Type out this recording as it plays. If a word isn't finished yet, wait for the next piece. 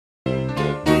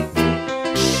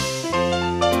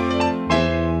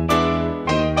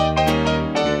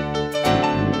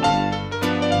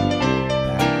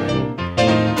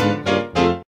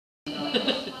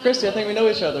Kristi, I think we know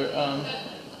each other.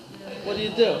 What do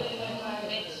you do?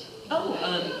 Oh,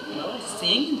 well, I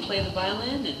sing and play the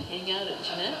violin and hang out at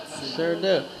Jeanette's. Sure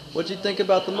do. What'd you think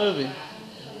about the movie?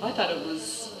 I thought it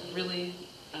was really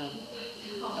a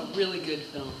really good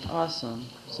film. Awesome.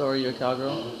 So are you a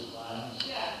cowgirl?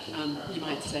 You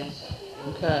might say.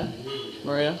 Okay.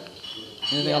 Maria?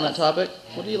 Anything on that topic?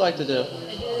 What do you like to do?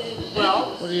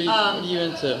 Well, what are you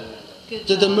into?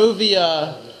 Did the movie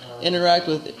interact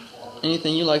with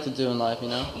anything you like to do in life, you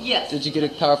know? Yes. Did you get a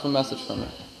powerful message from it?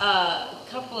 A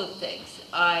couple of things.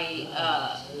 I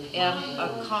am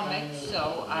a comic,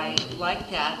 so I like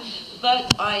that.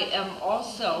 But I am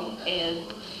also an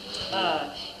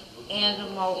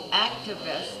animal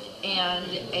activist, and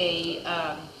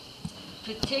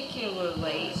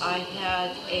particularly I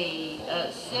had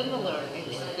a similar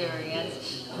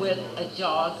experience with a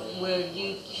dog where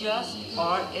you just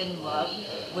are in love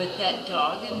with that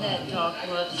dog and that dog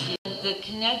loves you. The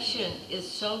connection is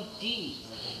so deep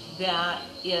that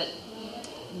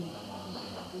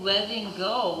letting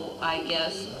go, I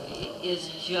guess, is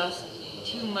just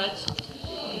too much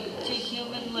to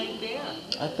humanly bear.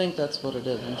 I think that's what it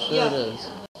is. I'm sure it is.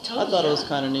 Totally. I thought it was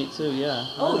kind of neat too, yeah.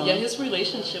 Oh, yeah, his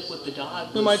relationship with the dog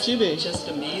was Who might you be? Just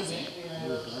amazing.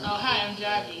 Oh, hi, I'm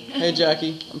Jackie. Hey,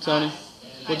 Jackie. I'm Tony.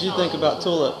 What'd you think about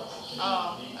Tulip?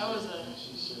 Oh, I was a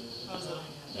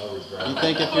You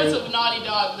think if you're... a naughty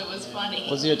dog that was funny.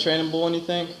 Was he a trainable one, you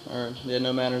think? Or he had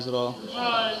no manners at all?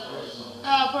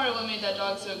 Part of what made that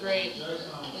dog so great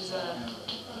is a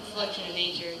reflection of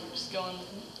nature. Just going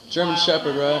German wild.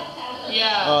 Shepherd, right?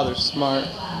 Yeah. Oh, they're smart.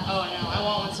 Oh, I know. I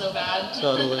want one so bad.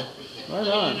 Totally. Right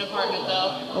I on. need an apartment,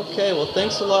 though. Okay, well,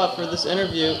 thanks a lot for this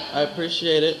interview. I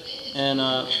appreciate it. And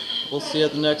we'll see you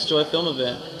at the next Joy Film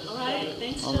event. All right,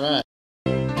 thanks. All right.